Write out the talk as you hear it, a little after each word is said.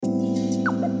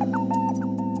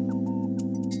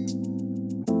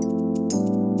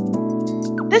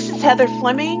This is Heather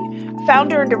Fleming,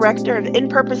 founder and director of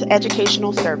In-Purpose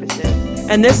Educational Services.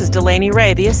 And this is Delaney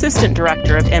Ray, the Assistant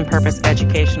Director of In-Purpose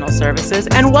Educational Services.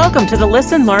 And welcome to the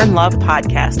Listen, Learn, Love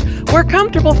podcast, where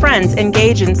comfortable friends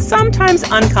engage in sometimes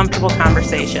uncomfortable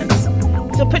conversations.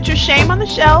 So put your shame on the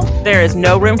shelf. There is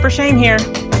no room for shame here.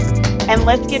 And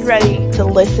let's get ready to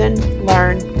listen,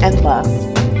 learn, and love.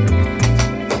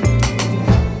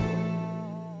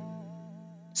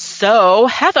 So,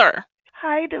 Heather.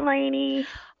 Hi, Delaney.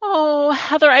 Oh,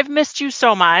 Heather, I've missed you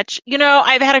so much. You know,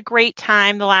 I've had a great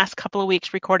time the last couple of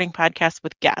weeks recording podcasts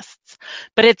with guests,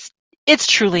 but it's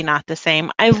truly not the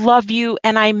same. I love you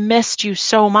and I missed you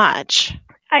so much.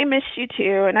 I missed you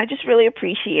too, and I just really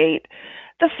appreciate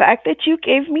the fact that you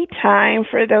gave me time.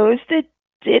 For those that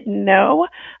didn't know,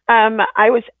 I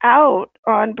was out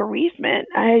on bereavement.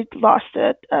 I lost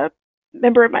a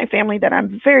member of my family that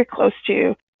I'm very close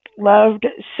to. Loved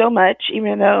so much,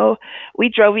 even though we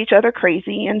drove each other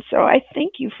crazy. And so I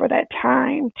thank you for that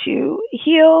time to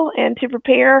heal and to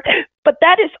prepare. But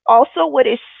that is also what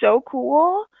is so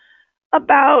cool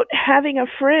about having a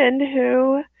friend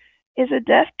who is a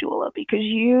death doula, because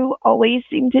you always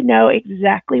seem to know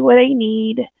exactly what I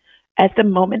need at the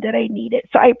moment that I need it.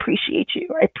 So I appreciate you.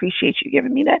 I appreciate you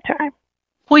giving me that time.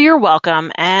 Well, you're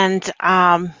welcome. And,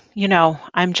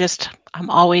 I'm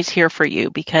always here for you,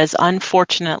 because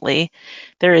unfortunately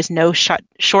there is no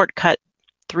shortcut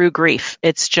through grief.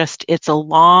 It's a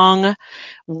long,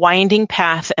 winding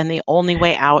path, and the only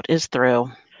way out is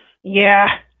through. Yeah,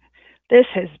 this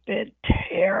has been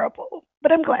terrible,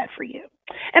 but I'm glad for you.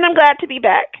 And I'm glad to be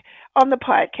back on the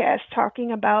podcast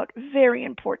talking about very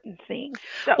important things.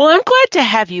 Well, I'm glad to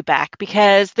have you back,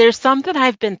 because there's something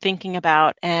I've been thinking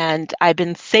about, and I've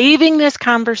been saving this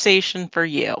conversation for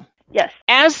you. Yes.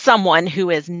 As someone who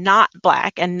is not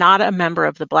Black and not a member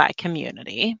of the Black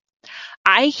community,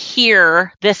 I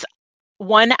hear this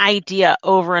one idea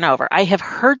over and over. I have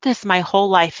heard this my whole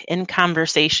life in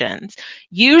conversations.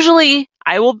 Usually,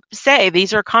 I will say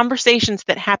these are conversations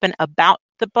that happen about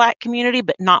the Black community,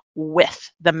 but not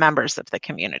with the members of the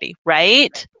community,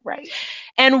 right? Right.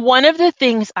 And one of the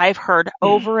things I've heard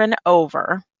over and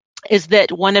over is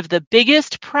that one of the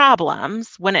biggest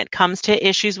problems when it comes to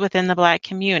issues within the Black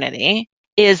community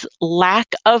is lack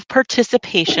of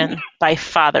participation by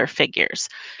father figures.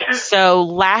 So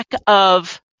lack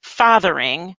of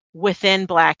fathering within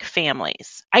Black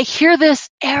families. I hear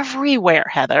this everywhere,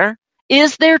 Heather.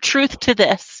 Is there truth to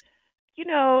this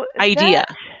idea?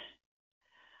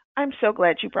 I'm so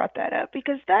glad you brought that up,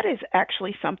 because that is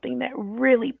actually something that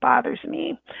really bothers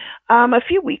me. A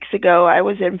few weeks ago, I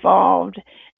was involved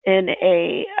in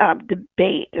a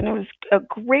debate, and it was a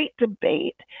great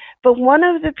debate. But one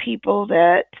of the people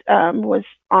that was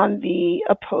on the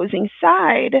opposing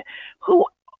side,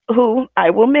 who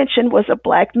I will mention was a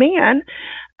Black man,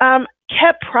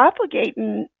 kept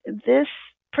propagating this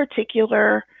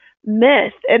particular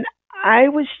myth, and I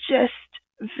was just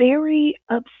very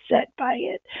upset by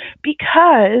it,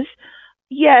 because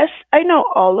yes, I know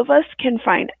all of us can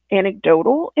find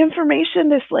anecdotal information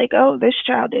that's like, oh, this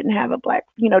child didn't have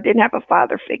a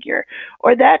father figure,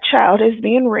 or that child is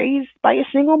being raised by a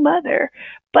single mother.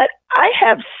 But I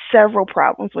have several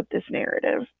problems with this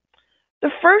narrative.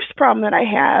 The first problem that I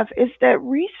have is that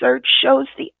research shows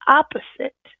the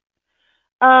opposite.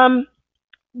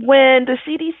 When the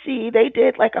CDC, they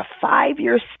did like a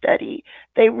 5-year study,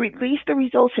 they released the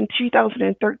results in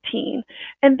 2013,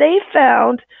 and they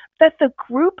found that the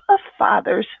group of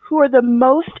fathers who are the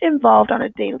most involved on a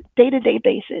day-to-day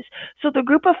basis, so the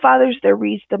group of fathers that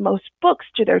reads the most books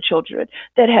to their children,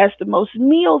 that has the most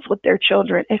meals with their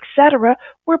children, etc.,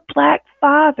 were Black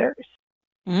fathers.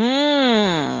 And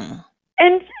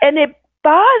it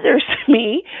bothers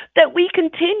me that we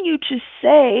continue to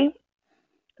say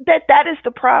that is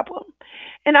the problem.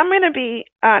 And I'm going to be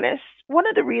honest. One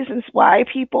of the reasons why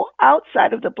people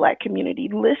outside of the Black community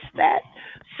list that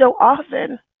so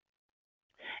often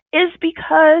is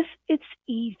because it's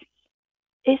easy.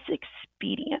 It's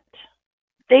expedient.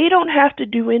 They don't have to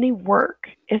do any work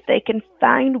if they can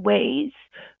find ways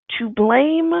to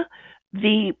blame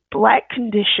the Black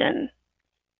condition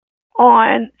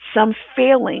on some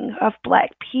failing of Black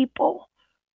people.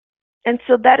 And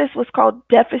so that is what's called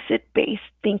deficit-based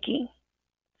thinking.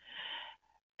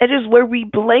 It is where we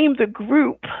blame the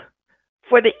group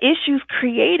for the issues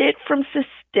created from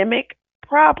systemic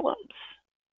problems.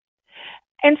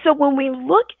 And so when we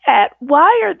look at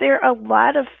why are there a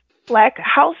lot of Black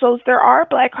households, there are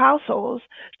Black households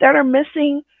that are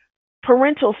missing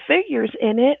parental figures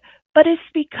in it, but it's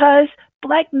because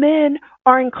Black men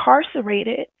are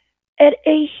incarcerated at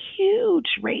a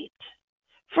huge rate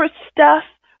for stuff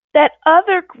that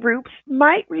other groups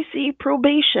might receive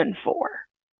probation for.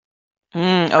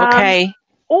 Um, Okay.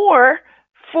 or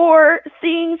for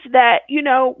things that,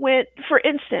 when, for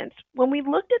instance, when we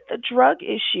looked at the drug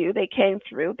issue that came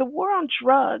through, the war on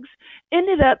drugs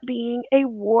ended up being a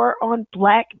war on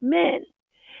black men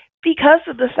because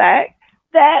of the fact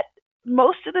that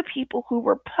most of the people who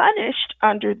were punished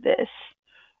under this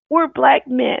were black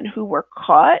men who were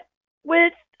caught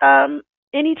with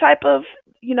any type of,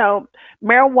 you know,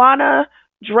 marijuana,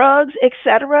 drugs,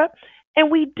 etc. And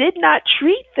we did not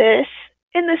treat this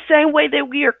in the same way that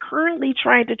we are currently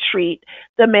trying to treat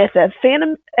the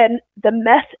methamphetamine.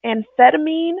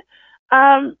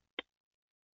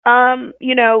 Um,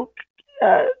 you know,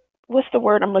 uh, what's the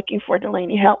word I'm looking for?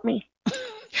 Delaney, help me.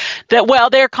 Well,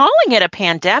 they're calling it a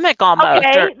pandemic almost. Or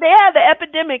Okay, they have the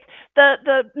epidemic,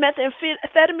 the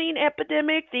methamphetamine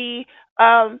epidemic, the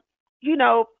um, you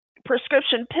know,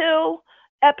 prescription pill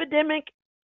epidemic.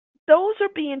 Those are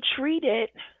being treated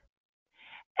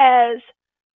as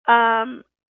um,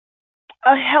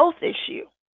 a health issue,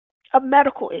 a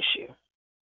medical issue.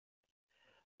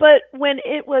 But when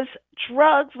it was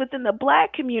drugs within the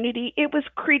black community, it was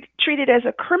treated as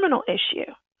a criminal issue.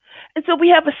 And so we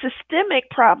have a systemic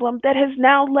problem that has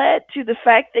now led to the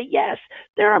fact that, yes,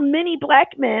 there are many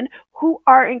black men who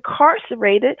are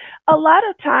incarcerated a lot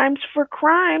of times for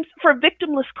crimes, for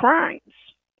victimless crimes,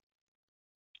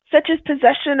 such as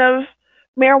possession of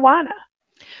marijuana.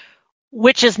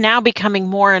 which is now becoming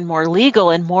more and more legal,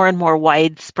 and more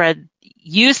widespread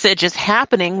usage is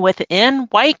happening within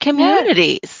white Yes,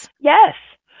 communities. yes.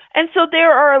 And so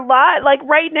there are a lot, like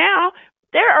right now,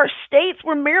 there are states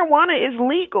where marijuana is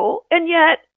legal, and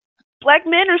yet black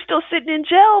men are still sitting in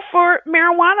jail for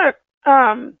marijuana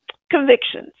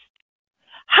convictions.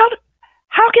 How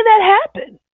how can that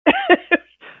happen?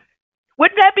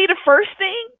 Wouldn't that be the first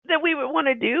thing that we would want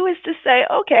to do? Is to say,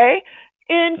 okay,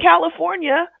 in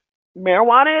California,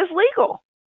 marijuana is legal,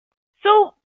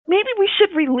 so maybe we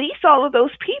should release all of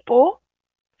those people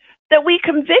that we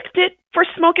convicted for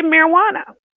smoking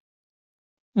marijuana.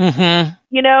 Mm-hmm.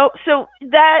 So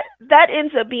that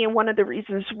ends up being one of the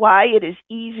reasons why it is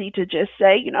easy to just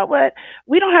say, you know what,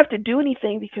 we don't have to do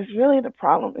anything, because really the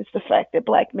problem is the fact that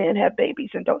black men have babies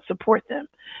and don't support them,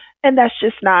 and that's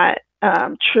just not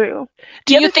true.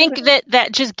 Do you think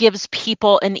that just gives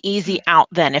people an easy out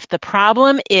then? If the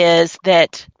problem is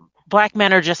that black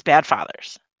men are just bad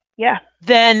fathers, Yeah,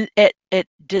 then it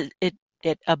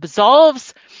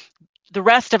absolves the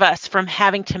rest of us from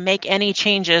having to make any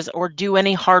changes or do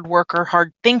any hard work or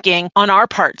hard thinking on our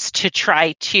parts to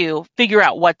try to figure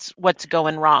out what's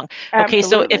going wrong. Okay,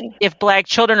 so absolutely. if black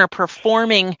children are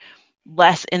performing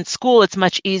less in school, it's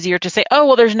much easier to say, oh,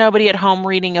 well, there's nobody at home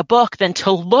reading a book, than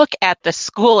to look at the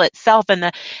school itself and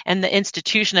the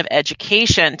institution of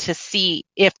education to see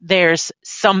if there's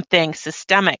something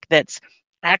systemic that's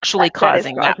actually That is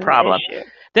causing that causing the problem. issue.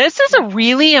 This is Yeah. a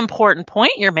really important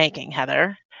point you're making,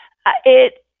 Heather.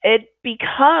 It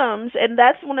becomes, and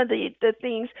that's one of the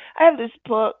things. I have this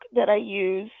book that I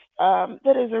use,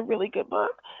 that is a really good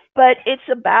book, but it's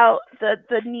about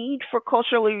the need for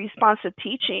culturally responsive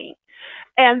teaching,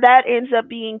 and that ends up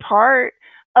being part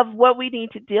of what we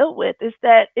need to deal with. Is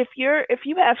that if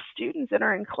you have students that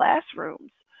are in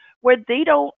classrooms where they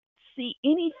don't see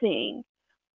anything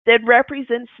that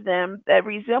represents them, that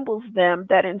resembles them,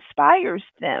 that inspires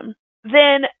them,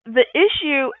 then the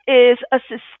issue is a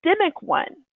systemic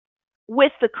one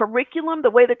with the curriculum, the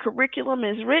way the curriculum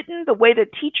is written, the way the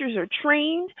teachers are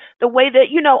trained, the way that,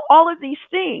 all of these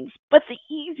things. But the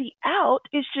easy out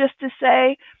is just to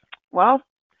say, well,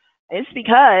 it's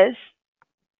because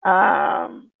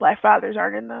black fathers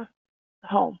aren't in the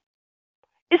home.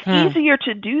 It's easier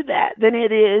to do that than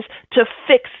it is to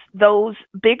fix those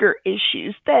bigger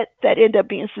issues that end up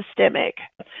being systemic.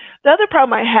 The other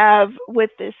problem I have with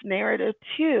this narrative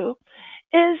too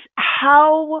is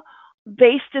how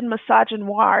based in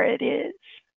misogynoir it is.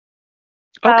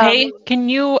 Okay, can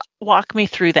you walk me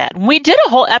through that? We did a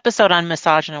whole episode on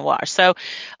misogynoir, so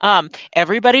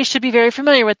everybody should be very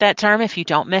familiar with that term. If you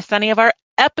don't miss any of our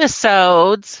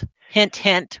episodes, hint,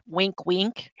 hint, wink,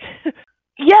 wink.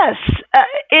 Yes,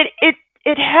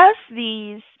 it has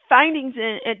these findings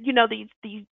in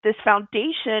this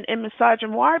foundation in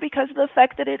misogynoir because of the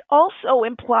fact that it also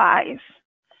implies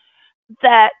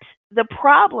that the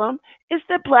problem is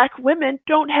that black women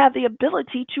don't have the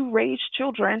ability to raise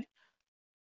children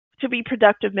to be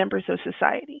productive members of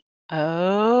society.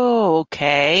 Oh,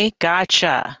 okay,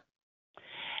 gotcha.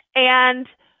 And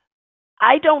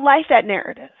I don't like that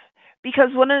narrative, because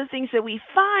one of the things that we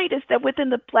find is that within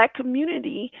the black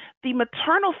community, the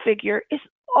maternal figure is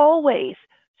always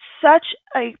such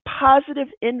a positive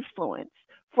influence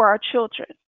for our children.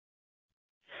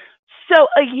 So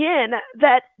again,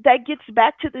 that gets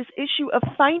back to this issue of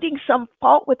finding some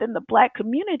fault within the black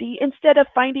community instead of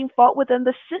finding fault within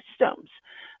the systems.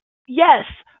 Yes,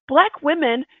 black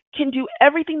women can do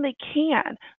everything they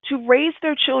can to raise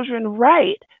their children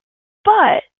right,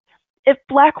 but if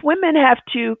black women have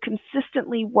to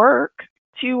consistently work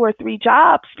 2 or 3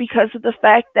 jobs because of the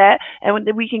fact that, and when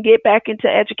we can get back into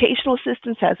educational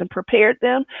systems hasn't prepared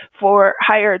them for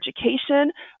higher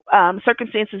education,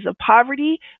 circumstances of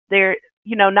poverty, they're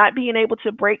not being able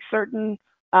to break certain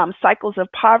cycles of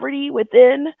poverty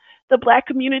within the black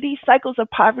community, cycles of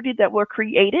poverty that were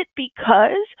created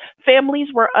because families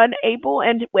were unable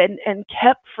and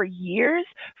kept for years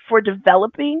for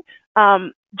developing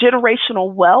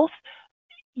generational wealth.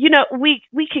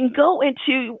 We can go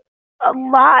into a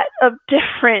lot of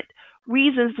different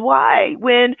reasons why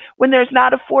when there's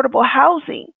not affordable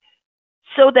housing,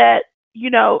 so that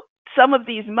some of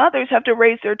these mothers have to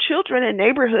raise their children in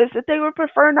neighborhoods that they would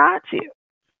prefer not to.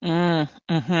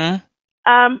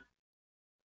 Mm-hmm.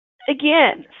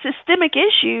 Again, systemic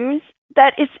issues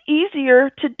that it's easier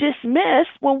to dismiss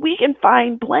when we can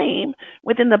find blame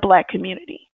within the black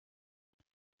community.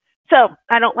 So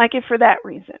I don't like it for that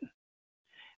reason.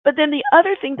 But then the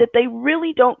other thing that they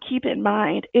really don't keep in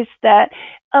mind is that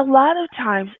a lot of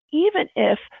times, even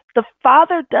if the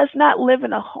father does not live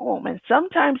in a home, and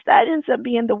sometimes that ends up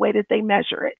being the way that they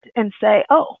measure it and say,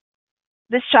 oh,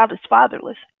 this child is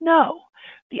fatherless. No.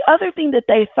 The other thing that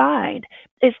they find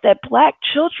is that black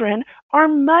children are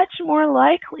much more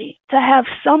likely to have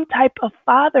some type of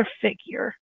father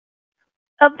figure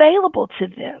available to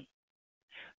them,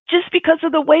 just because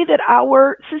of the way that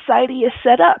our society is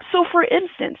set up. So, for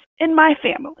instance, in my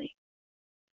family,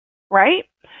 right?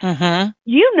 Mm-hmm.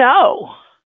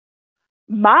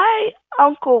 My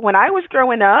uncle, when I was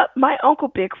growing up, my Uncle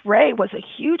Big Ray was a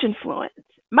huge influence.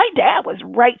 My dad was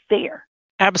right there.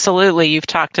 Absolutely. You've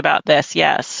talked about this.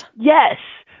 Yes. Yes.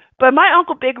 But my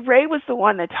Uncle Big Ray was the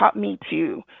one that taught me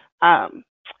to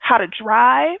how to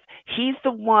drive. He's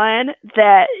the one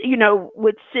that,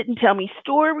 would sit and tell me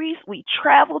stories. We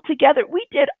traveled together. We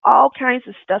did all kinds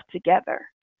of stuff together.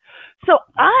 So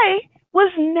I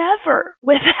was never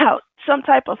without some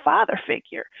type of father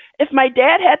figure. If my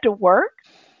dad had to work,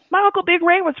 my Uncle Big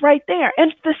Ray was right there.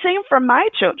 And the same for my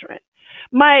children.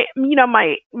 My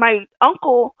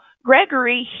uncle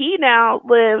Gregory, he now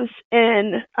lives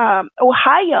in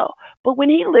Ohio. But when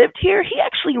he lived here, he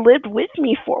actually lived with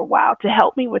me for a while to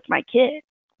help me with my kids.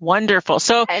 Wonderful.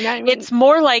 So it's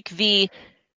more like the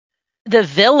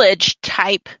village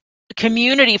type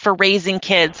community for raising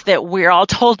kids that we're all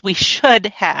told we should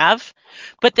have,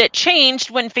 but that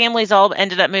changed when families all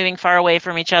ended up moving far away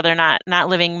from each other, not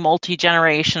living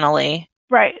multi-generationally.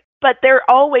 Right. But there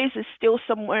always is still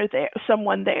someone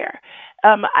there.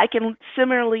 I can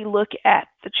similarly look at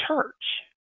the church.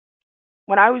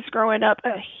 When I was growing up,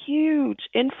 a huge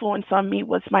influence on me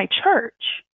was my church.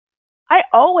 I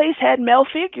always had male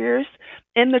figures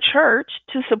in the church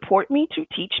to support me, to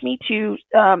teach me, to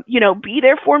be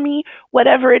there for me,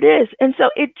 whatever it is. And so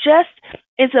it just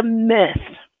is a myth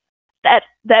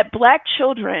that black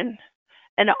children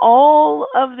and all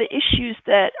of the issues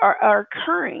that are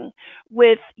occurring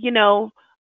with,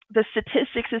 the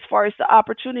statistics as far as the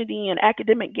opportunity and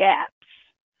academic gaps,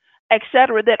 et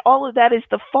cetera, that all of that is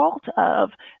the fault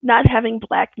of not having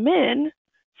black men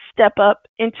step up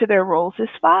into their roles as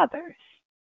fathers.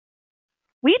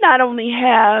 We not only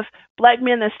have black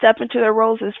men that step into their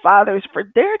roles as fathers for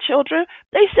their children,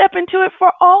 they step into it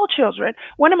for all children.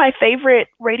 One of my favorite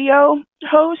radio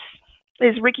hosts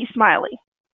is Ricky Smiley.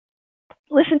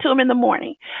 Listen to him in the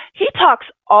morning. He talks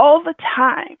all the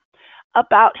time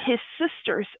about his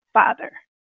sister's father,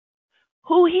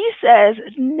 who he says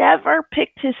never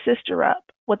picked his sister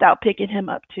up without picking him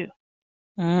up too.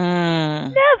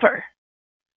 Never.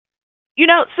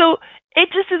 So it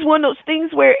just is one of those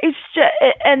things where it's just,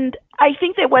 and I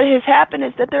think that what has happened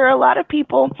is that there are a lot of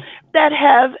people that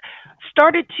have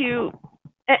started to,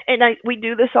 and we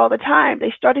do this all the time,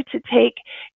 they started to take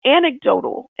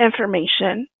anecdotal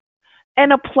information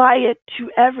and apply it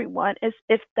to everyone as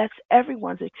if that's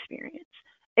everyone's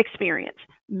experience.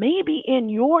 Maybe in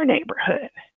your neighborhood,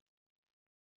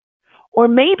 or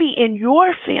maybe in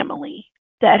your family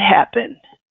that happened.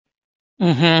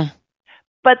 Mm-hmm.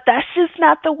 But that's just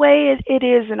not the way it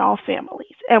is in all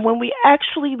families. And when we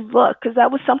actually look, because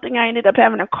that was something I ended up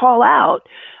having to call out,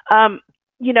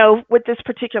 with this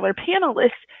particular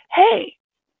panelist, hey,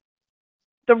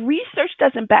 the research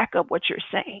doesn't back up what you're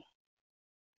saying.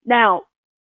 Now,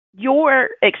 your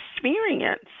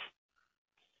experience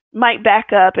might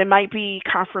back up and might be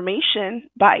confirmation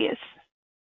bias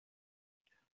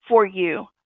for you.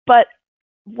 But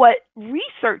what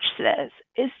research says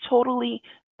is totally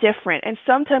different. And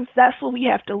sometimes that's what we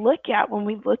have to look at when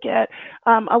we look at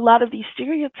a lot of these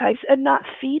stereotypes and not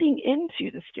feeding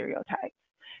into the stereotypes.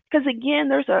 Because again,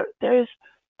 there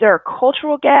are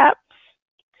cultural gaps.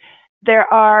 There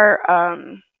are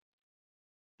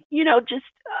just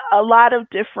a lot of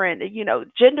different,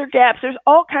 gender gaps. There's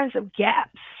all kinds of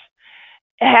gaps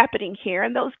happening here.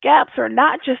 And those gaps are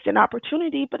not just in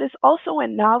opportunity, but it's also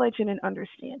in knowledge and in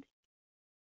understanding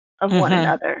of one Mm-hmm.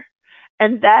 another.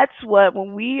 And that's what,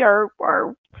 when we are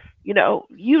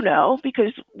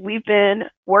because we've been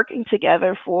working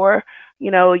together for,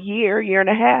 a year and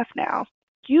a half now,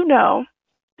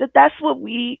 that's what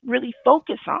we really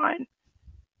focus on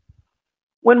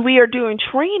when we are doing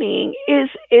training is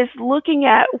looking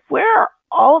at where are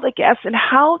all the gaps and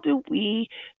how do we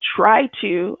try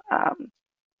to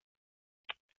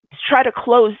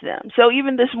close them. So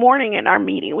even this morning in our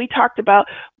meeting, we talked about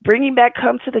bringing back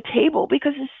Come to the Table,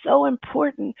 because it's so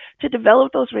important to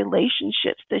develop those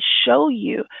relationships that show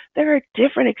you there are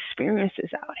different experiences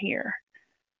out here.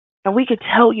 And we could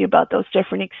tell you about those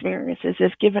different experiences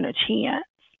if given a chance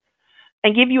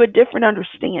and give you a different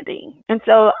understanding. And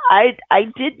so I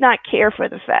did not care for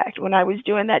the fact when I was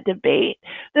doing that debate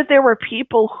that there were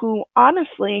people who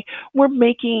honestly were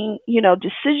making,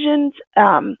 decisions,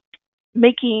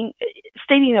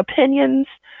 stating opinions,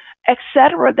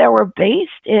 etc., that were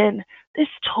based in this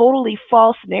totally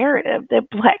false narrative that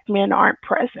Black men aren't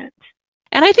present.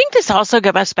 And I think this also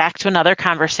goes us back to another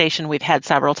conversation we've had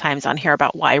several times on here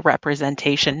about why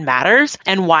representation matters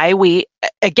and why we,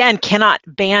 again, cannot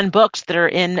ban books that are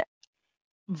in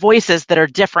voices that are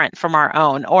different from our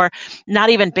own, or not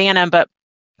even ban them, but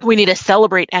we need to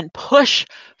celebrate and push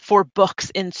for books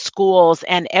in schools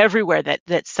and everywhere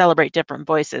that celebrate different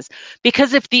voices.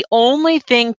 Because if the only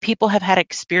thing people have had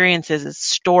experiences is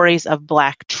stories of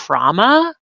Black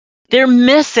trauma, they're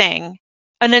missing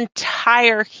an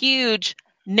entire huge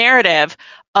narrative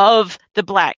of the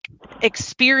Black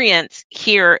experience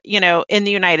here, in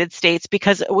the United States,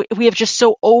 because we have just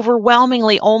so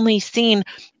overwhelmingly only seen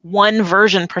one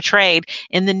version portrayed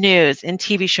in the news, in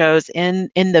TV shows, in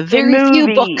the very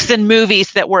few books and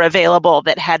movies that were available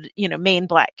that had, main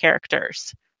Black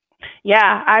characters.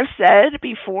 Yeah, I've said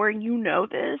before,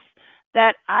 this,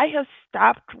 that I have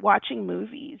stopped watching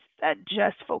movies that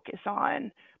just focus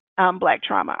on Black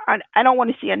trauma. I don't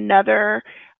want to see another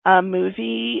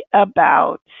movie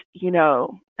about,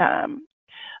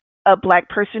 a Black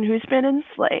person who's been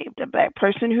enslaved, a Black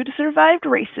person who survived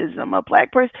racism, a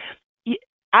Black person.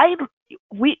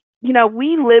 We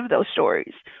live those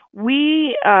stories.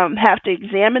 We have to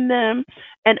examine them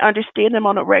and understand them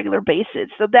on a regular basis.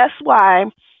 So that's why,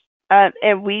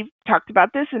 and we've talked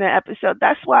about this in an episode,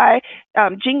 that's why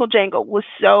Jingle Jangle was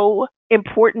so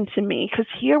important to me, because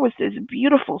here was this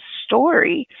beautiful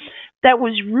story that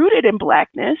was rooted in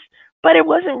Blackness, but it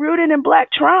wasn't rooted in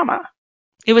Black trauma.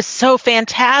 It was so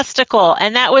fantastical,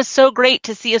 and that was so great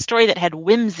to see a story that had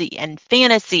whimsy and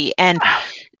fantasy and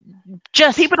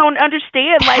just people don't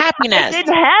understand. Happiness.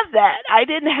 I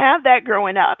didn't have that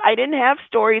growing up. I didn't have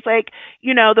stories like,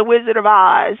 The Wizard of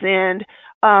Oz and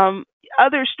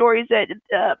other stories that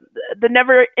the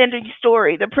Never-Ending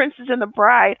Story, The Princess and the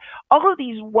Bride, all of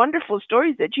these wonderful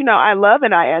stories that, I love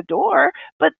and I adore,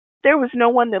 but there was no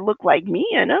one that looked like me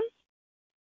in them.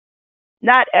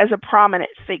 Not as a prominent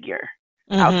figure.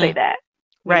 Mm-hmm. I'll say that.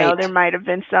 Right. There might have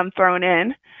been some thrown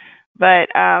in, but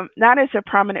not as a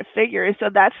prominent figure. And so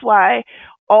that's why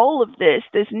all of this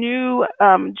new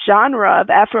genre of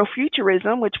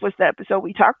Afrofuturism, which was the episode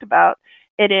we talked about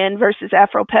it in, versus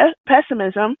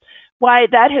Afro-pessimism, why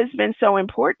that has been so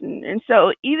important. And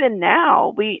so even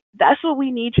now, that's what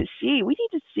we need to see. We need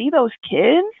to see those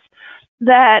kids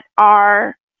that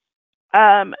are,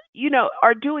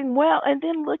 are doing well, and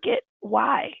then look at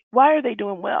why. Why are they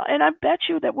doing well? And I bet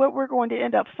you that what we're going to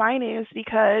end up finding is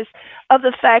because of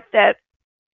the fact that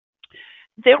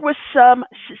there was some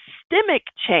systemic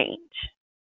change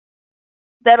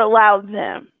that allowed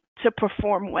them to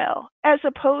perform well, as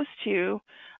opposed to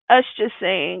us just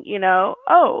saying,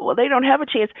 oh, well, they don't have a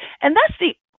chance. And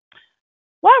that's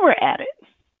why we're at it.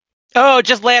 Oh,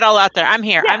 just lay it all out there. I'm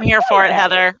here. Yeah, I'm here for it,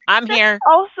 Heather. I'm here.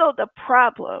 Also, the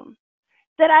problem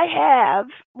that I have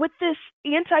with this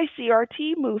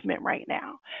anti-CRT movement right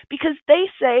now, because they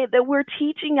say that we're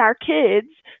teaching our kids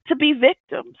to be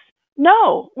victims.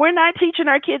 No, we're not teaching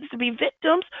our kids to be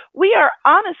victims. We are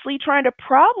honestly trying to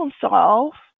problem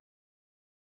solve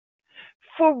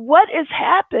for what has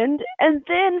happened and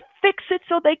then fix it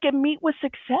so they can meet with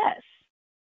success.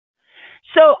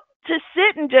 So to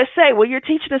sit and just say, well, you're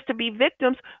teaching us to be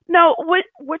victims. No, what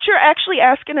you're actually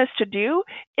asking us to do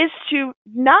is to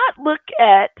not look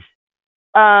at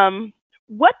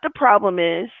what the problem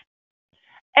is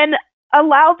and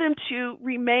allow them to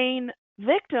remain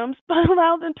victims, but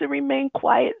allow them to remain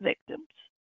quiet victims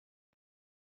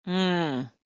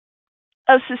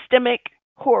of systemic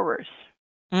horrors.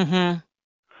 Mm-hmm.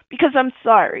 Because I'm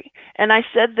sorry, and I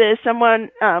said this, someone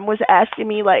was asking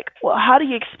me, like, well, how do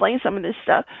you explain some of this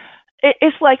stuff?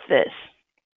 It's like this.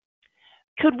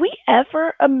 Could we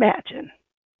ever imagine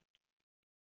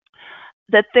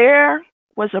that there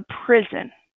was a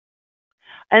prison,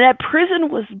 and that prison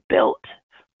was built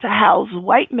to house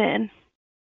white men,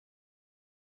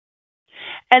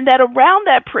 and that around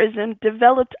that prison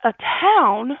developed a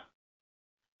town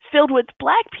filled with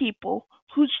black people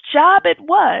whose job it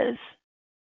was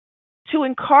to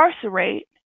incarcerate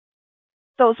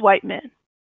those white men?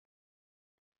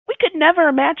 We could never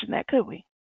imagine that, could we?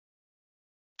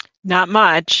 Not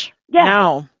much. Yeah.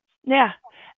 No. Yeah.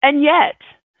 And yet,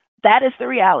 that is the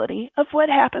reality of what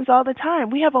happens all the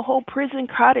time. We have a whole prison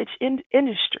cottage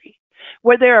industry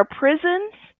where there are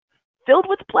prisons filled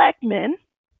with black men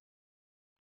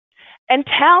and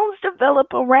towns develop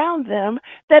around them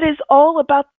that is all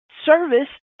about service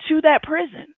to that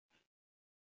prison.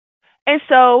 And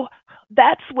so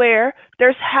that's where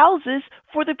there's houses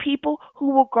for the people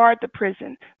who will guard the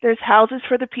prison. There's houses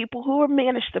for the people who will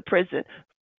manage the prison.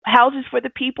 Houses for the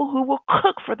people who will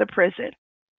cook for the prison.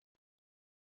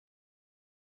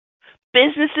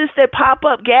 Businesses that pop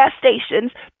up, gas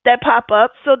stations that pop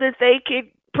up so that they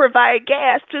can provide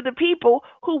gas to the people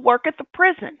who work at the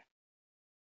prison.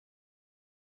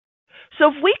 So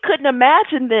if we couldn't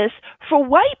imagine this for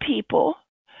white people,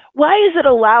 why is it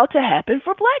allowed to happen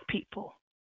for black people?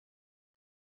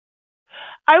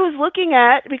 I was looking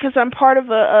at, because I'm part of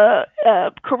a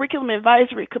curriculum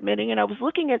advisory committee, and I was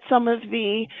looking at some of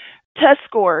the test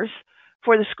scores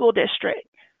for the school district,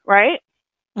 right?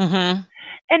 Mm-hmm.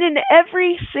 And in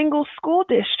every single school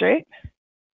district,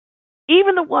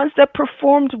 even the ones that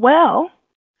performed well,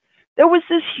 there was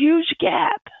this huge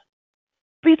gap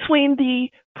between the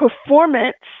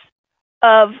performance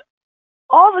of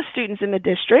all the students in the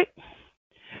district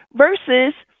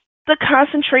versus the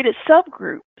concentrated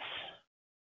subgroups.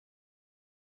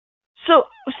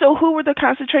 So who were the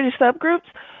concentrated subgroups?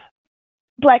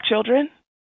 Black children.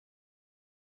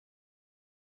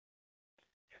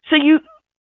 So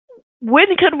when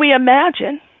could we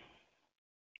imagine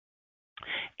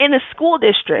in a school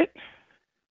district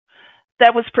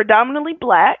that was predominantly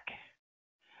black,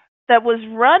 that was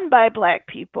run by black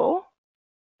people,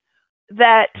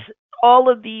 that all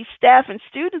of the staff and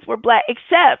students were black,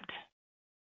 except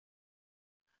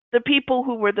the people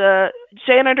who were the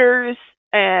janitors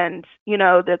and, you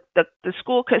know, the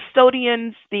school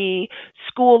custodians, the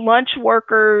school lunch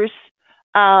workers,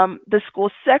 the school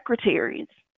secretaries,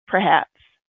 perhaps.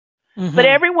 Mm-hmm. But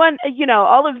everyone, you know,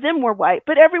 all of them were white,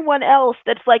 but everyone else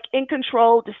that's like in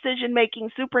control, decision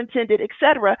making, superintendent,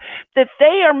 etc., that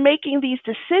they are making these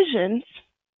decisions.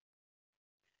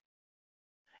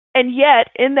 And yet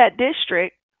in that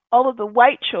district, all of the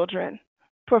white children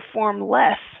perform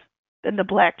less than the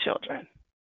black children.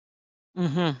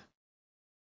 Mm-hmm.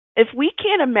 If we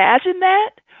can't imagine that,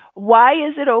 why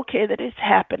is it okay that it's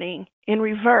happening in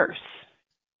reverse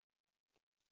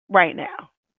right now?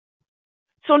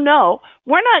 So no,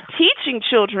 we're not teaching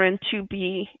children to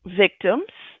be victims.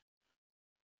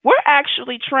 We're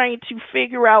actually trying to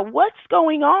figure out what's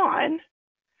going on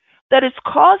that is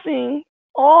causing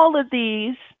all of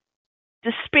these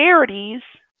disparities,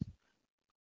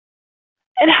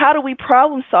 and how do we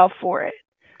problem solve for it?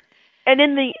 And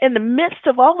in the midst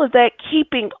of all of that,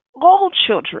 keeping all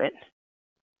children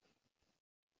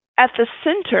at the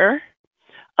center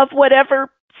of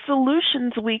whatever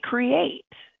solutions we create.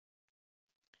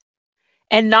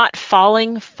 And not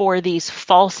falling for these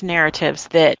false narratives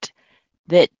that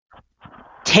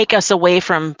take us away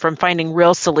from finding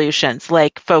real solutions,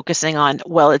 like focusing on,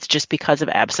 well, it's just because of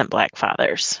absent black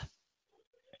fathers.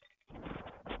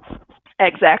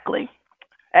 Exactly.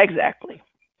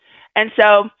 And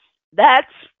so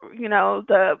that's, you know,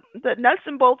 the nuts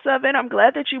and bolts of it. I'm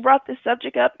glad that you brought this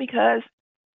subject up because,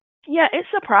 yeah, it's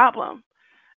a problem.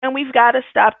 And we've got to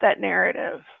stop that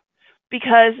narrative.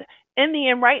 Because in the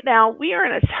end, right now, we are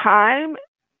in a time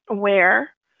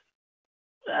where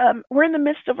we're in the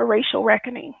midst of a racial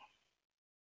reckoning.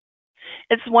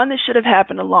 It's one that should have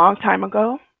happened a long time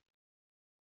ago.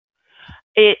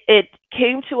 It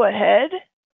came to a head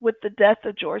with the death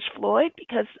of George Floyd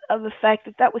because of the fact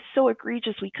that was so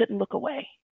egregious we couldn't look away.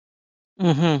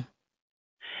 Mm-hmm.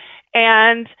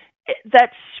 And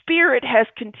that spirit has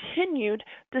continued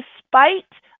despite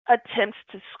attempts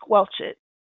to squelch it,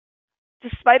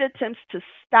 despite attempts to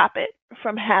stop it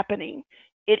from happening.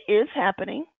 It is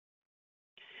happening.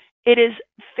 It is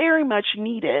very much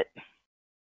needed.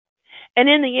 And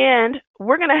in the end,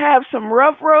 we're going to have some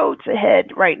rough roads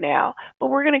ahead right now, but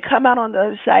we're going to come out on the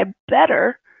other side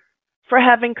better for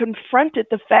having confronted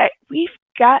the fact we've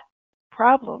got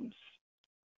problems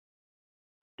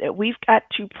that we've got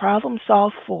to problem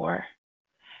solve for.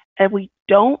 And we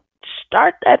don't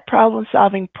start that problem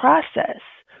solving process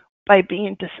by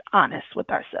being dishonest with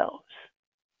ourselves.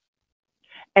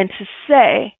 And to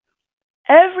say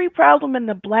every problem in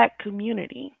the Black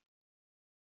community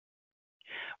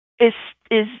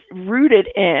is rooted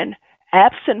in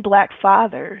absent Black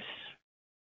fathers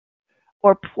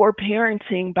or poor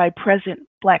parenting by present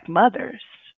Black mothers,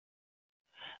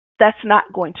 that's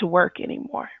not going to work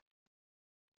anymore.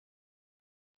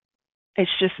 It's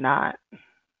just not.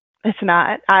 It's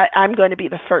not. I'm going to be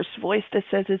the first voice that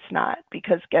says it's not,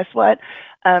 because guess what?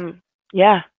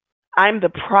 Yeah, I'm the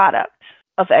product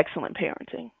of excellent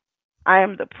parenting. I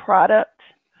am the product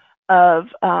of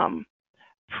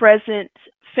present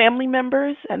family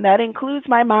members, and that includes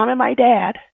my mom and my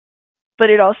dad, but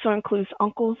it also includes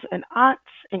uncles and aunts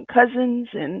and cousins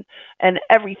and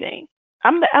everything.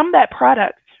 I'm that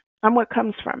product. I'm what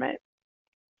comes from it.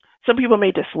 Some people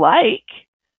may dislike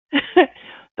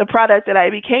the product that I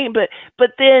became, but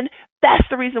then that's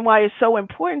the reason why it's so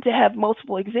important to have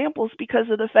multiple examples, because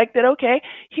of the fact that, okay,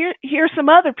 here's some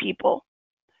other people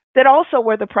that also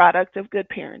were the product of good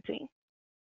parenting.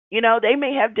 You know, they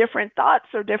may have different thoughts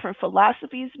or different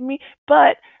philosophies than me,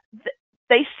 but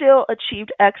they still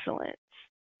achieved excellence.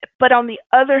 But on the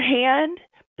other hand,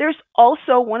 there's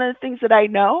also one of the things that I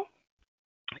know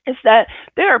is that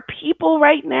there are people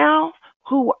right now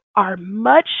who are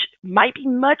might be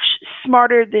much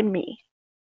smarter than me,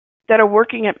 that are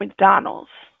working at McDonald's,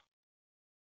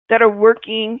 that are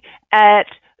working at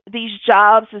these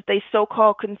jobs that they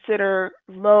so-called consider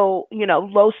low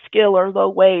skill or low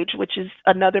wage, which is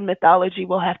another mythology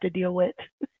we'll have to deal with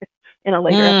in a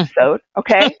later episode.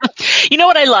 Okay. You know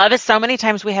what I love is so many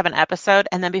times we have an episode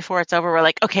and then before it's over, we're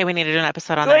like, okay, we need to do an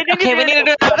episode on that. Okay, we need to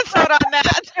do an episode on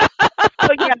that. Oh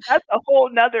yeah, that's a whole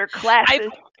nother class.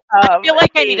 I feel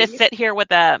like I need to sit here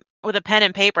with a pen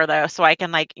and paper though, so I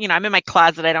can, like, I'm in my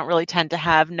closet. I don't really tend to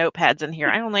have notepads in here.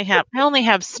 I only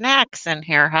have snacks in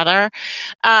here, Heather.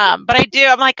 But I do.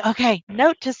 I'm like, okay,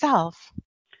 note to self.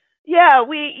 Yeah,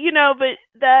 but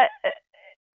that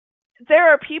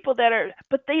there are people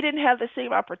but they didn't have the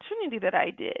same opportunity that I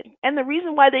did. And the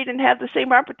reason why they didn't have the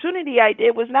same opportunity I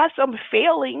did was not some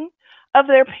failing of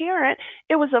their parent.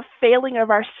 It was a failing of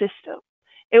our system.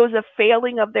 It was a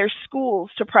failing of their schools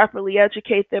to properly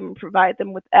educate them and provide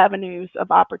them with avenues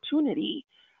of opportunity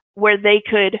where they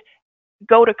could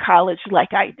go to college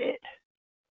like I did.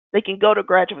 They can go to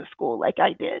graduate school like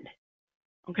I did.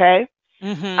 Okay?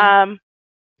 Mm-hmm.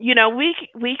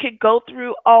 We could go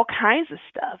through all kinds of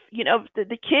stuff.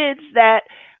 The kids that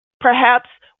perhaps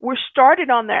were started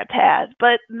on that path,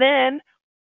 but then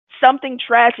something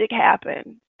tragic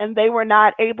happened and they were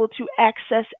not able to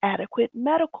access adequate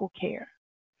medical care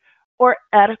or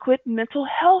adequate mental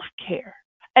health care.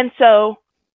 And so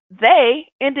they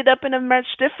ended up in a much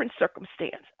different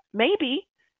circumstance. Maybe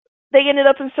they ended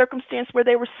up in a circumstance where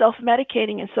they were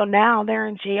self-medicating, and so now they're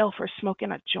in jail for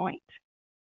smoking a joint.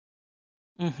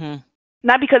 Mm-hmm.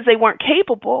 Not because they weren't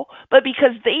capable, but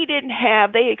because they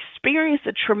experienced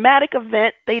a traumatic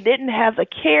event. They didn't have the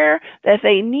care that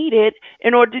they needed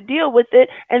in order to deal with it.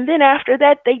 And then after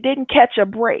that, they didn't catch a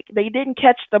break. They didn't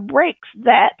catch the breaks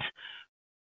that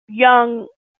young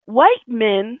white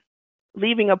men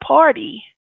leaving a party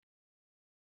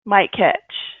might catch.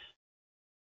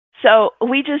 So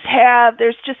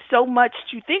there's just so much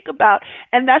to think about.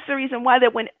 And that's the reason why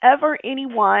that whenever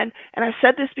anyone, and I've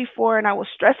said this before and I will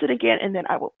stress it again and then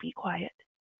I will be quiet.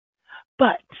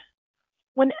 But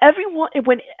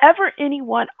whenever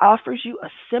anyone offers you a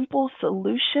simple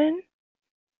solution,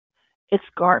 it's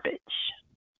garbage.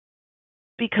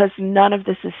 Because none of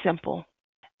this is simple.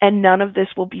 And none of this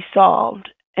will be solved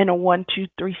in a 1, 2,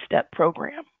 3 step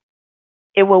program.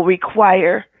 It will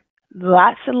require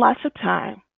lots and lots of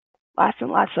time, lots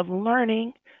and lots of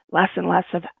learning, lots and lots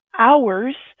of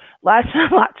hours, lots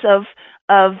and lots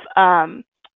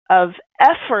of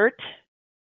effort,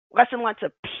 lots and lots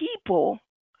of people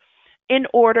in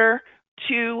order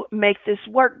to make this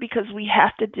work, because we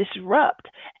have to disrupt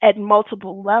at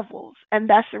multiple levels. And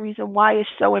that's the reason why it's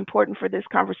so important for this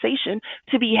conversation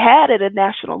to be had at a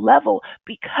national level,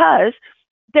 because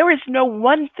there is no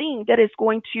one thing that is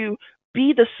going to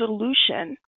be the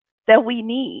solution that we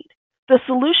need. The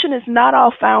solution is not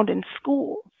all found in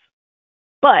schools,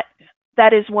 but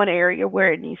that is one area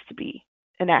where it needs to be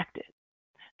enacted.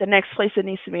 The next place it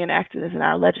needs to be enacted is in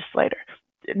our legislature.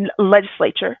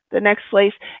 The next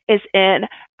place is in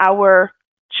our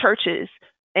churches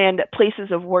and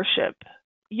places of worship.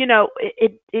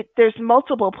 There's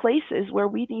multiple places where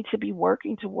we need to be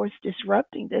working towards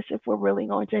disrupting this if we're really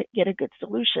going to get a good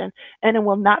solution. And it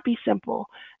will not be simple,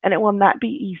 and it will not be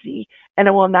easy, and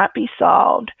it will not be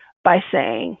solved by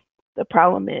saying the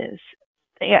problem is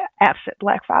the absent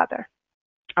Black father.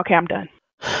 Okay, I'm done.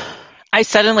 I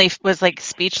suddenly was like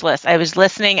speechless. I was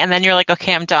listening, and then you're like,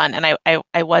 okay, I'm done. And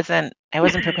I wasn't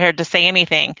prepared to say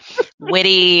anything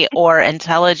witty or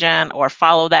intelligent or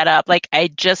follow that up. Like, I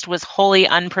just was wholly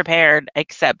unprepared,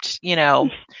 except,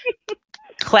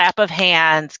 clap of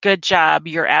hands. Good job.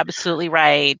 You're absolutely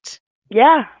right.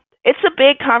 Yeah, it's a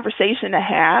big conversation to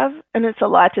have, and it's a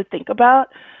lot to think about.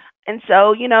 And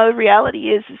so, the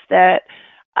reality is that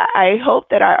I hope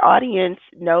that our audience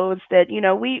knows that,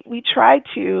 we try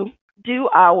to do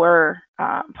our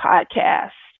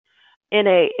podcast in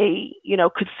a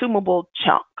consumable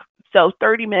chunk. So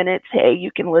 30 minutes, hey, you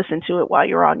can listen to it while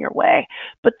you're on your way.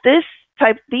 But these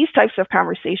types of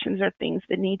conversations are things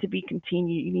that need to be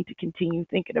continued. You need to continue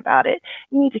thinking about it.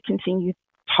 You need to continue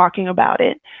talking about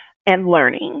it and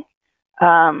learning.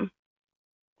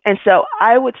 And so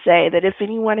I would say that if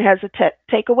anyone has a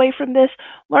takeaway from this,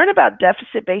 learn about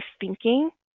deficit-based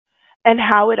thinking and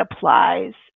how it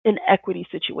applies in equity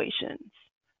situations.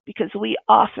 Because we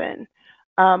often,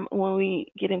 when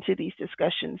we get into these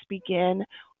discussions, begin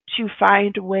to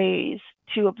find ways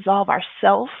to absolve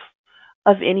ourselves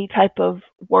of any type of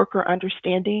work or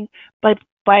understanding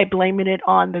by blaming it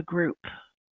on the group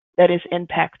that is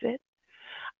impacted.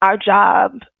 Our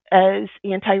job as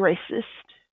anti-racist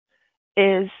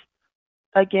is,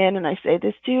 again, and I say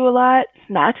this too a lot,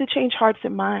 not to change hearts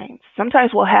and minds.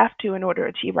 Sometimes we'll have to in order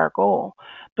to achieve our goal.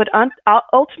 But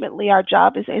ultimately, our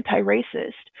job as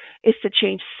anti-racist is to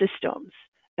change systems.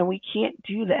 And we can't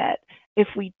do that if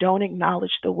we don't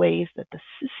acknowledge the ways that the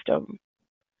system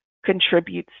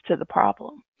contributes to the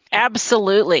problem.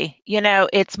 Absolutely.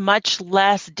 It's much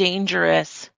less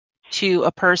dangerous to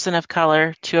a person of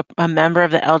color, to a member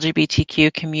of the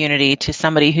LGBTQ community, to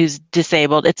somebody who's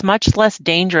disabled. It's much less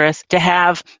dangerous to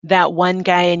have that one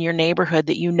guy in your neighborhood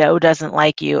that doesn't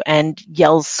like you and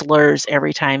yells slurs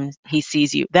every time he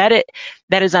sees you. That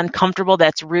is uncomfortable,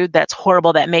 that's rude, that's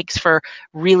horrible, that makes for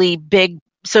really big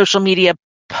social media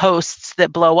posts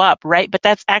that blow up, right? But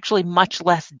that's actually much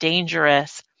less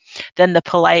dangerous than the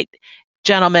polite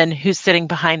gentleman who's sitting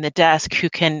behind the desk who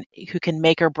can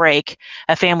make or break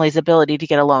a family's ability to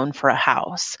get a loan for a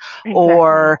house. Exactly.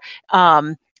 Or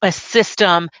a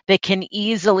system that can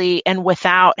easily and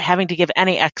without having to give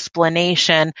any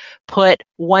explanation put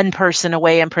one person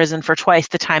away in prison for twice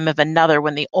the time of another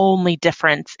when the only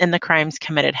difference in the crimes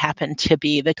committed happened to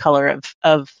be the color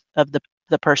of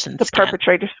the person's skin. The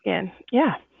perpetrator's skin.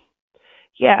 Yeah.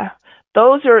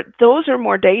 Those are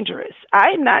more dangerous.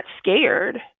 I'm not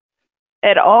scared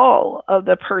at all of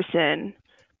the person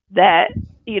that,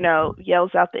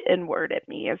 yells out the N-word at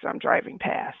me as I'm driving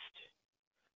past.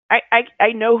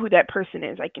 I know who that person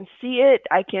is. I can see it.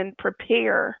 I can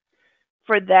prepare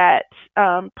for that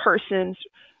person's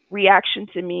reaction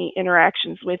to me,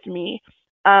 interactions with me,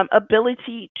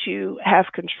 ability to have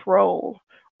control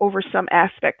over some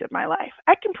aspect of my life.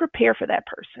 I can prepare for that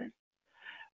person.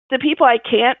 The people I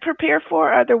can't prepare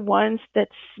for are the ones that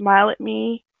smile at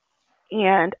me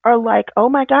and are like, oh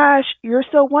my gosh, you're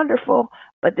so wonderful.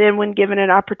 But then when given an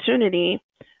opportunity,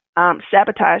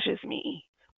 sabotages me.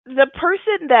 The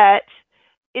person that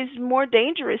is more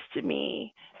dangerous to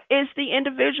me is the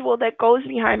individual that goes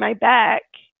behind my back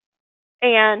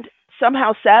and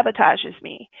somehow sabotages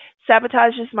me,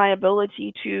 sabotages my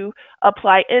ability to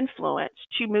apply influence,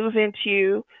 to move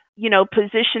into,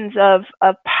 positions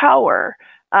of power,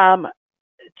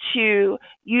 to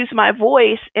use my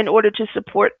voice in order to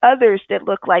support others that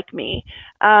look like me.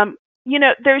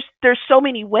 There's so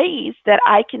many ways that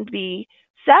I can be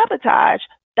sabotaged.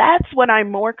 That's what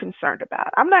I'm more concerned about.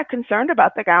 I'm not concerned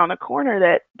about the guy on the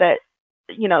corner that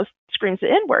screams the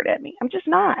N-word at me. I'm just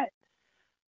not.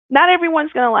 Not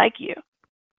everyone's gonna like you.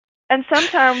 And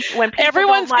sometimes when people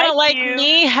everyone's don't gonna like you,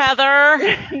 me, Heather.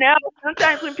 No,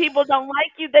 sometimes when people don't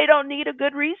like you, they don't need a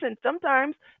good reason.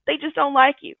 Sometimes they just don't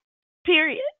like you.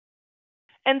 Period.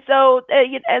 And so,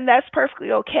 and that's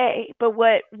perfectly okay. But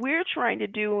what we're trying to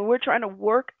do and we're trying to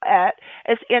work at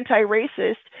as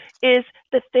anti-racist is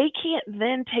that they can't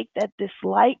then take that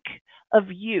dislike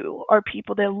of you or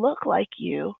people that look like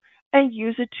you and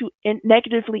use it to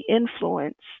negatively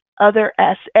influence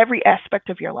every aspect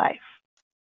of your life,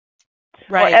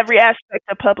 Right. or every aspect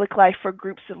of public life for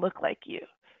groups that look like you.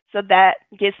 So that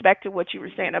gets back to what you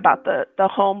were saying about the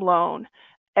home loan,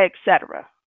 etc.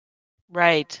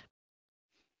 Right.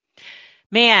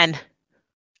 Man,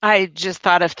 I just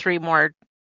thought of 3 more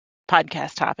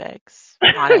podcast topics,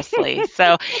 honestly.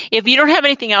 So if you don't have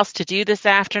anything else to do this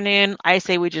afternoon, I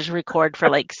say we just record for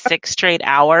like 6 straight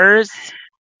hours.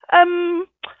 I'm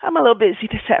a little busy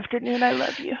this afternoon. I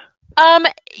love you.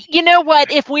 You know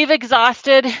what? If we've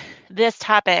exhausted this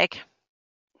topic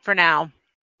for now,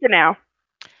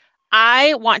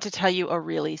 I want to tell you a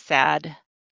really sad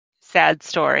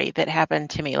story that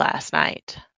happened to me last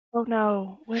night. Oh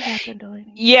no, what happened,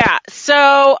 Delaney? Yeah,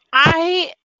 so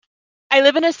I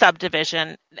live in a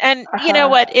subdivision, and you know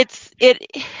what? It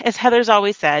as Heather's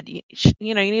always said, you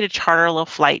need to charter a little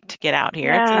flight to get out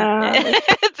here. Yeah,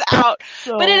 It's out,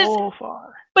 so but it is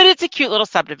far. But it's a cute little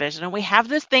subdivision, and we have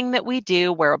this thing that we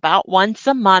do where about once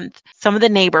a month, some of the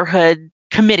neighborhood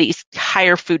committees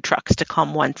hire food trucks to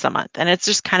come once a month, and it's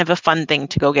just kind of a fun thing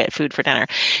to go get food for dinner.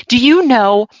 Do you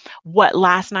know what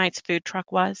last night's food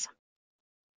truck was?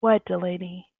 What,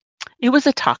 Delaney? It was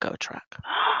a taco truck.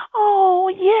 Oh,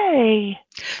 yay.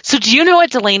 So do you know what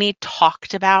Delaney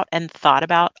talked about and thought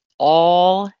about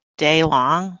all day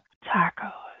long?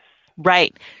 Tacos.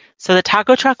 Right. So the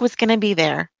taco truck was going to be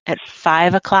there at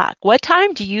 5 o'clock. What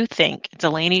time do you think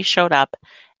Delaney showed up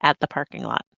at the parking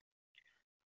lot?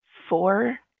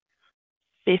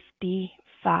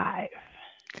 4:55.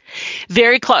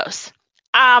 Very close.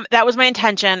 That was my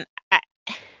intention.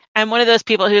 I'm one of those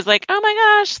people who's like, oh my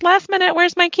gosh, last minute,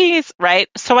 where's my keys? Right?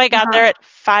 So I got there at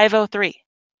 5:03.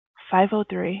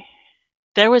 5:03.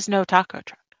 There was no taco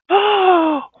truck.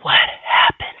 Oh, what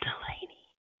happened, Delaney?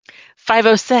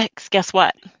 5:06. Guess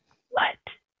what? What?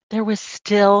 There was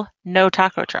still no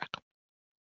taco truck.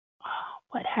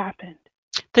 What happened?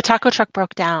 The taco truck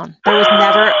broke down.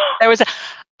 I was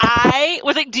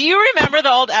like, do you remember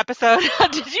the old episode?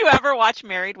 Did you ever watch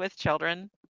Married with Children?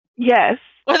 Yes.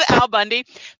 With Al Bundy?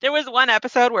 There was one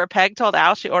episode where Peg told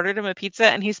Al she ordered him a pizza,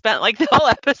 and he spent like the whole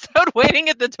episode waiting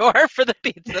at the door for the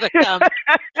pizza to come.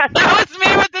 That was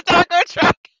me with the taco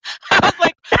truck. I was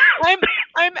like,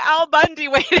 I'm Al Bundy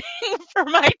waiting for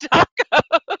my taco.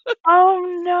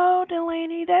 Oh no,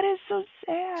 Delaney, that is so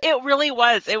sad. It really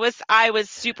was. I was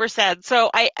super sad.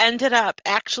 So I ended up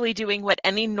actually doing what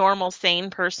any normal sane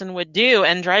person would do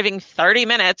and driving 30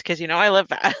 minutes, because I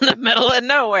live in the middle of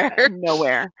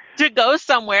nowhere, to go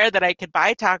somewhere that I could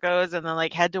buy tacos, and then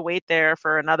had to wait there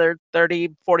for another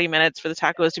 30, 40 minutes for the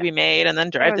tacos to be made, and then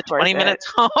drive the 20 minutes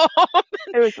home.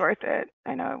 It was worth it.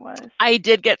 I know it was. I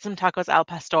did get some tacos al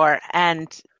pastor, and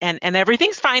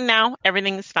everything's fine now.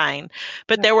 Everything's fine.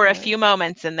 But there were a few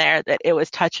moments in there that it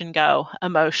was touch and go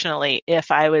emotionally.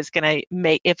 If I was going to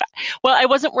I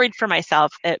wasn't worried for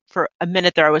myself. For a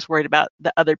minute there, I was worried about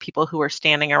the other people who were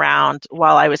standing around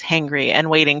while I was hangry and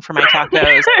waiting for my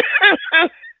tacos.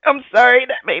 I'm sorry.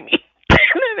 That made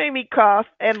me cough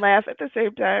and laugh at the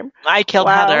same time. I killed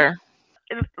Heather.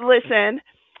 Listen,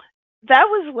 that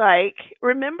was like,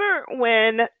 remember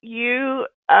when you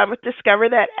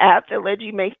discovered that app that let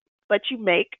you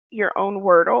make your own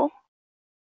Wordle?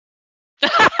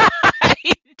 I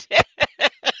did.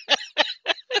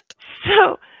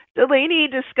 So Delaney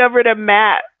discovered a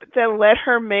map that let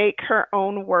her make her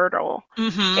own Wordle,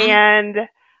 and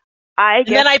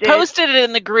then I posted it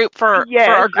in the group for our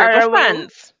group of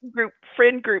friends,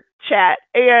 friend group chat,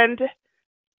 and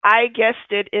I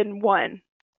guessed it in one.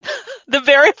 The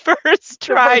very first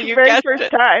try,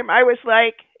 first time, I was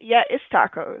like, "Yeah, it's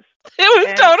tacos." It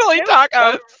was totally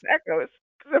tacos. Tacos.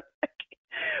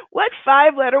 What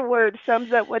 5-letter word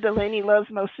sums up what Delaney loves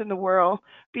most in the world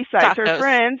besides her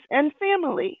friends and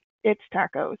family? It's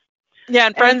tacos. Yeah,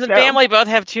 and friends and family both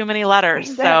have too many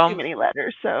letters. Too many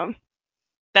letters. So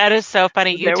that is so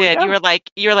funny. You did. You were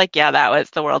like, yeah, that was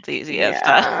the world's easiest.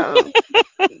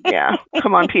 Yeah.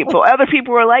 Come on, people. Other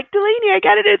people were like, Delaney, I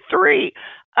got it at 3.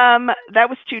 That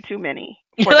was too many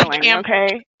for Delaney.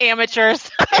 Okay. Amateurs.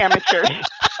 Exactly.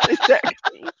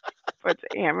 For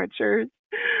the amateurs.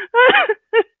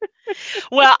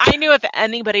 Well, I knew if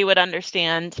anybody would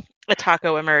understand a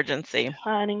taco emergency.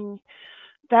 Honey,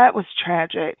 that was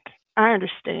tragic. I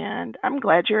understand. I'm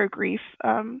glad you're a grief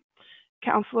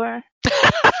counselor.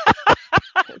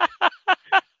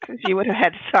 Because you would have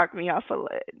had to talk me off a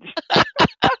ledge.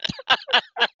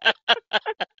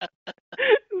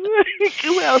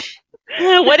 Well,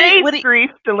 what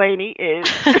grief, Delaney, is.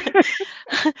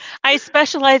 I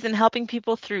specialize in helping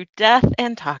people through death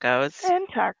and tacos. And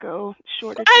taco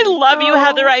shortages. I love you,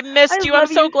 Heather. I missed you. I'm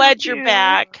so glad you're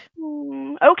back.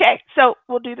 Okay, so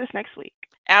we'll do this next week.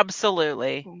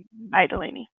 Absolutely. Bye,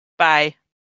 Delaney. Bye.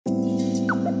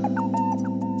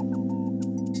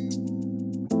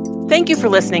 Thank you for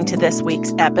listening to this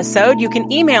week's episode. You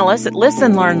can email us at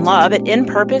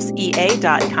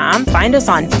listenlearnlove@inpurposeea.com. Find us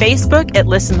on Facebook at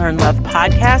Listen Learn Love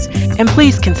Podcast. And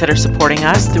please consider supporting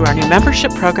us through our new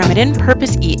membership program at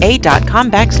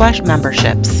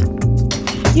inpurposeea.com/memberships.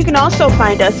 You can also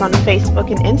find us on Facebook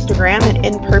and Instagram at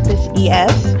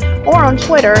InPurposeES or on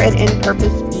Twitter at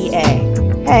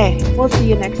InPurposeEA. Hey, we'll see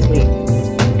you next week.